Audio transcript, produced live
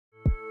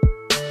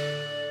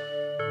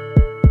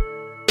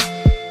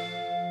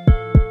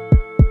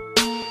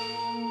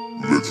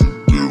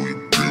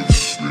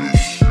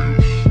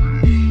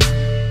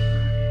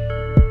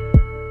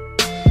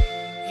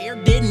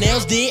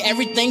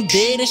everything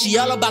dead and she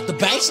all about the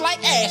banks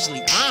like Ashley,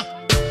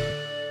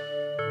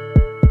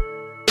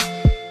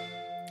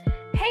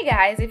 Hey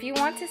guys, if you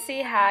want to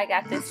see how I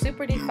got this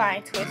super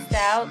defined twist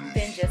out,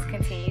 then just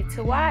continue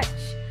to watch.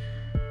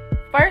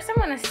 First, I'm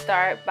going to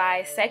start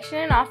by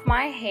sectioning off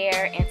my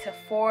hair into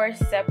 4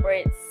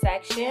 separate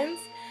sections.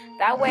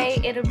 That way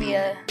it'll be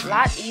a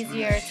lot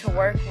easier to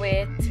work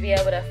with to be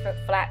able to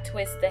flat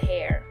twist the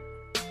hair.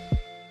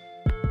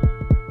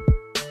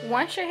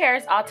 Once your hair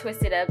is all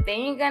twisted up,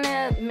 then you're going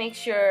to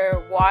mix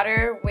your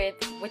water with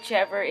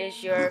whichever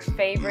is your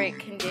favorite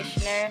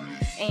conditioner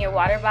in your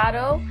water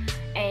bottle.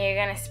 And you're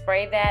going to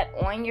spray that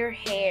on your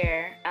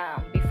hair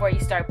before you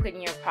start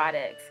putting your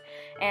products.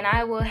 And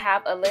I will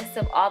have a list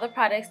of all the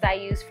products that I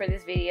use for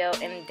this video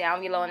and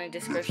down below in the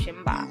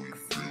description box.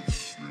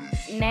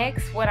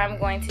 Next, what I'm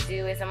going to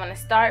do is I'm going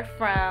to start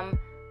from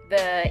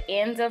the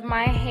ends of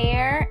my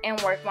hair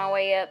and work my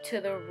way up to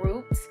the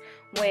roots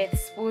with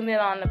spooning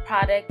on the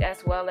product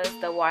as well as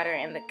the water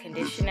and the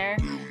conditioner,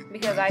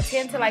 because I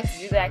tend to like to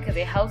do that because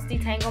it helps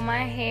detangle my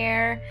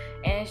hair,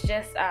 and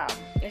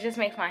it just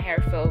makes my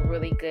hair feel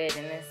really good,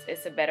 and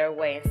it's a better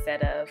way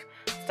instead of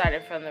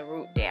starting from the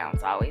root down.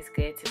 It's always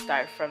good to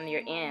start from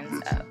your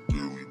ends up.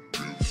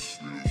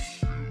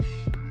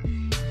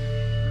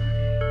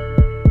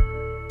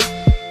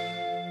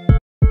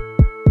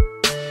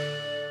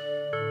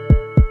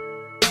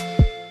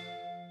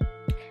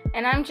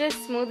 And I'm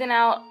just smoothing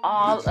out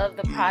all of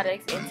the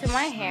products into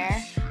my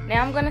hair.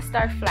 Now I'm going to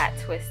start flat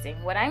twisting.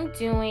 What I'm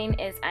doing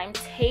is I'm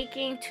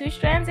taking 2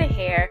 strands of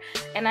hair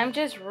and I'm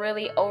just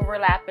really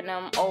overlapping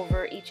them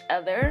over each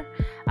other.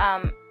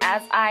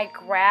 As I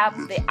grab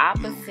the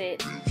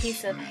opposite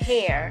piece of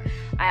hair,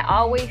 I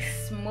always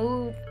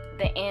smooth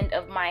the end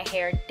of my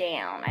hair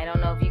down. I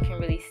don't know if you can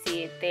really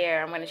see it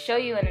there. I'm going to show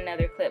you in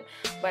another clip,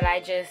 but I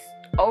just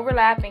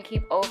overlap and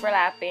keep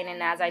overlapping,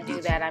 and as I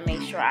do that I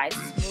make sure I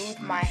smooth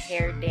my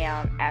hair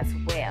down as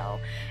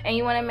well. And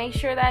you want to make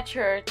sure that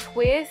your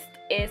twist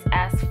is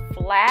as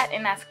flat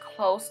and as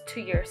close to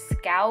your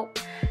scalp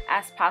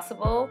as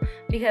possible,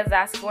 because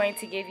that's going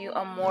to give you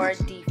a more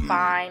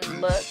defined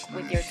look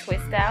with your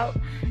twist out.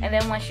 And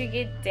then once you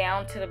get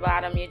down to the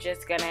bottom, you're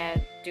just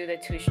gonna do the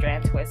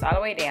 2-strand twist all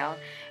the way down,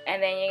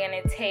 and then you're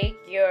gonna take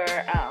your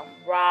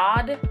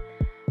rod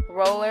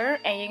roller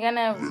and you're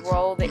gonna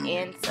roll the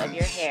ends of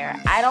your hair.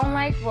 I don't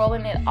like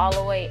rolling it all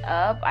the way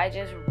up. I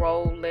just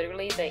roll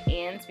literally the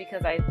ends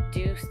because I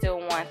do still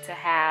want to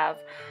have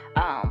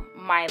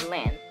my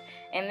length.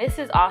 And this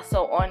is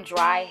also on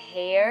dry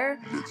hair.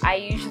 I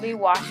usually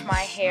wash my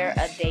hair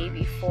a day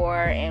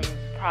before and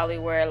probably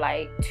wear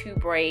like 2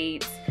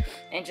 braids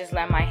and just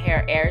let my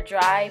hair air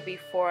dry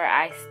before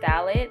I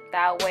style it.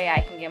 That way I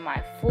can get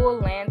my full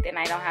length and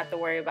I don't have to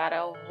worry about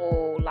a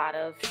whole lot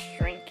of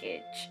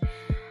shrinkage.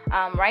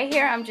 Right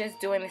here I'm just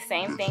doing the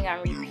same thing.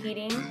 I'm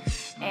repeating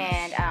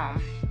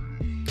and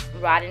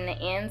rodding the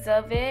ends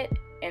of it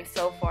and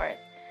so forth.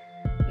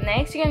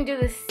 Next, you're gonna do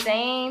the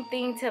same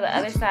thing to the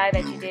other side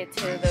that you did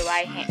to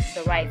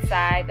the right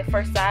side, the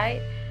first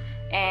side,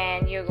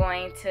 and you're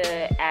going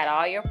to add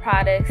all your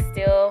products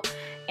still.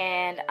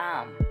 And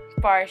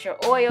as far as your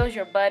oils,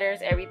 your butters,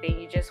 everything,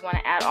 you just want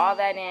to add all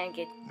that in,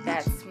 get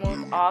that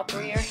smooth all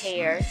through your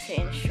hair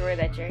to ensure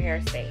that your hair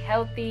stay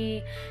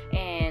healthy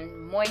and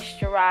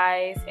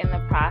moisturized in the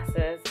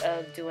process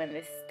of doing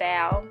this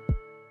style.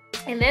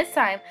 And this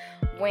time,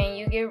 when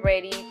you get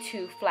ready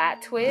to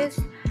flat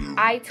twist,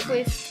 I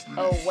twist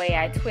away.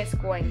 I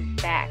twist going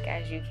back,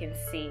 as you can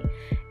see.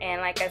 And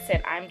like I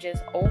said, I'm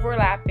just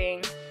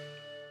overlapping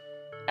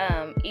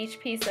each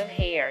piece of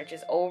hair,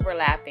 just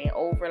overlapping.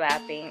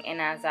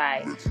 And as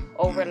I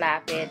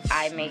overlap it,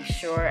 I make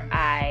sure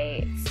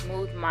I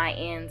smooth my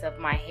ends of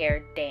my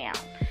hair down.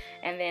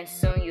 And then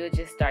soon you'll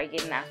just start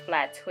getting that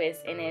flat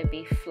twist, and it'll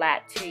be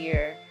flat to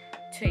your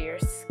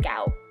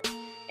scalp.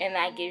 And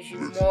that gives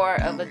you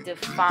more of a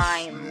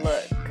defined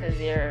look because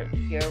your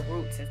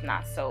roots is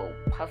not so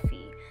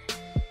puffy,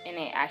 and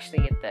it actually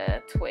get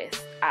the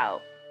twist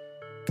out.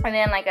 And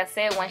then like I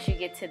said, once you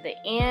get to the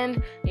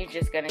end, you're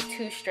just gonna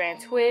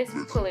 2-strand twist,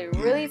 pull it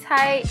really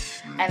tight,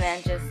 and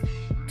then just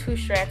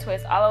 2-strand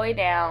twist all the way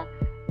down,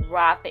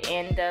 rod the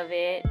end of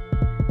it,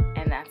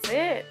 and that's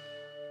it.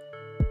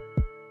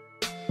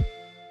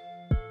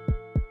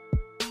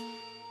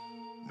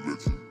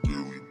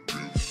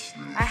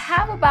 I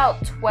have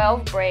about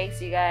 12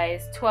 braids, you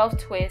guys, 12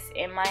 twists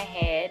in my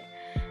head.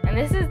 And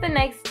this is the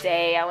next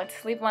day. I went to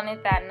sleep on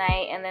it that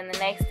night, and then the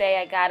next day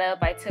I got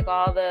up, I took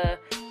all the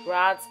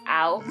rods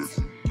out,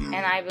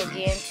 and I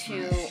began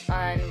to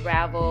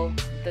unravel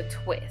the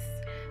twist.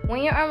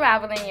 When you're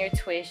unraveling your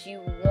twist,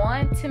 you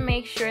want to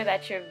make sure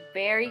that you're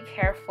very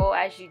careful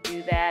as you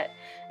do that.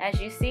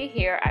 As you see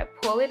here, I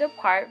pull it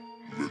apart,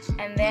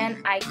 and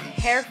then I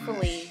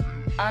carefully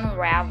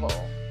unravel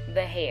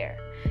the hair.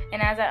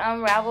 And as I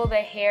unravel the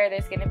hair,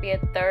 there's going to be a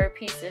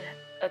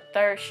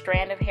third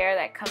strand of hair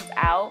that comes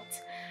out.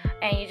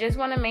 And you just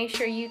want to make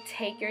sure you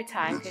take your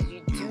time because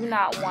you do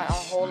not want a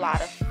whole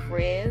lot of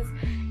frizz.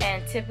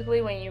 And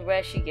typically when you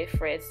rush, you get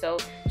frizz. So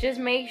just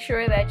make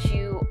sure that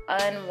you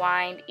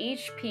unwind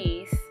each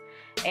piece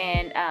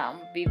and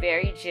be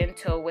very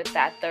gentle with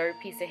that third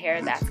piece of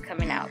hair that's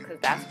coming out, because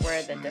that's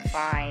where the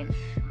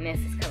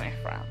definedness is coming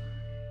from.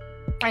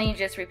 And you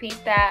just repeat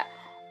that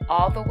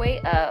all the way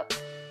up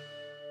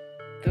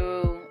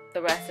through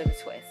the rest of the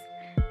twist.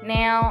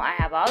 Now I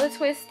have all the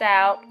twists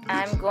out.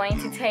 I'm going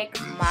to take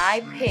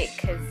my pick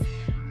because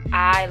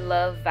I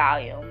love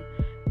volume.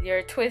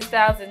 Your twist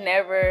outs is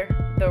never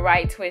the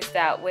right twist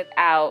out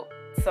without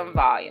some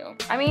volume.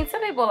 I mean,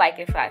 some people like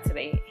it flat to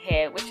their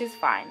head, which is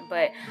fine,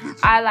 but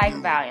I like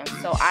volume.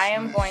 So I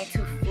am going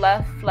to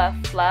fluff, fluff,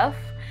 fluff.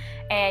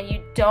 And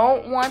you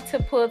don't want to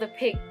pull the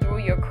pick through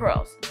your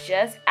curls,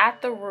 just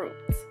at the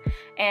roots.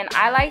 And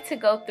I like to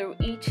go through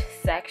each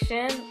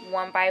section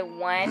one by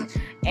one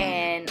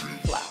and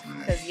fluff,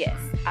 because yes,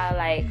 I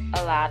like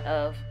a lot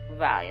of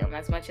volume,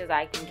 as much as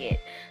I can get.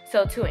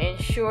 So to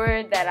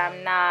ensure that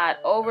I'm not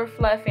over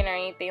fluffing or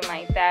anything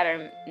like that,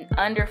 or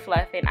under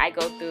fluffing, I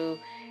go through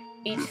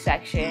each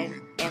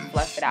section and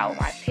fluff it out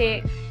with my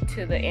pick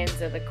to the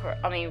ends of the curl.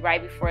 I mean,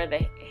 right before the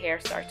hair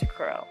starts to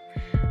curl.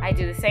 I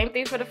do the same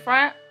thing for the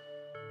front.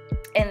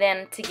 And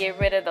then to get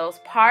rid of those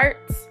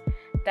parts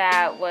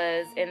that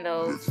was in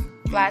those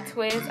flat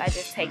twists, I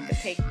just take the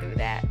pick through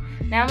that.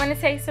 Now I'm going to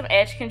take some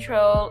edge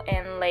control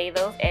and lay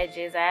those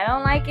edges. I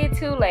don't like it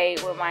too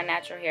late with my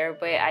natural hair,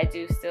 but I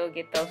do still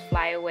get those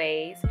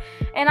flyaways.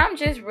 And I'm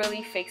just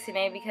really fixing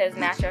it, because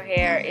natural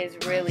hair is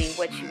really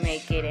what you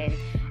make it.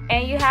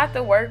 And you have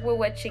to work with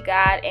what you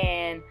got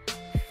and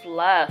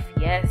fluff.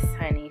 Yes,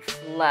 honey,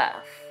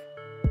 fluff.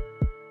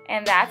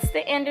 And that's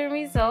the ending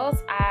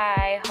results.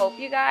 I hope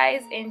you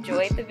guys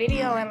enjoyed the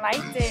video and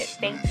liked it.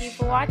 Thank you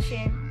for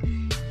watching.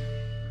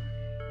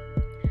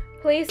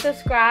 Please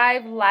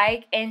subscribe,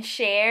 like, and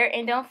share.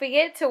 And don't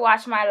forget to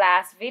watch my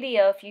last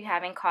video if you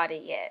haven't caught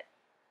it yet.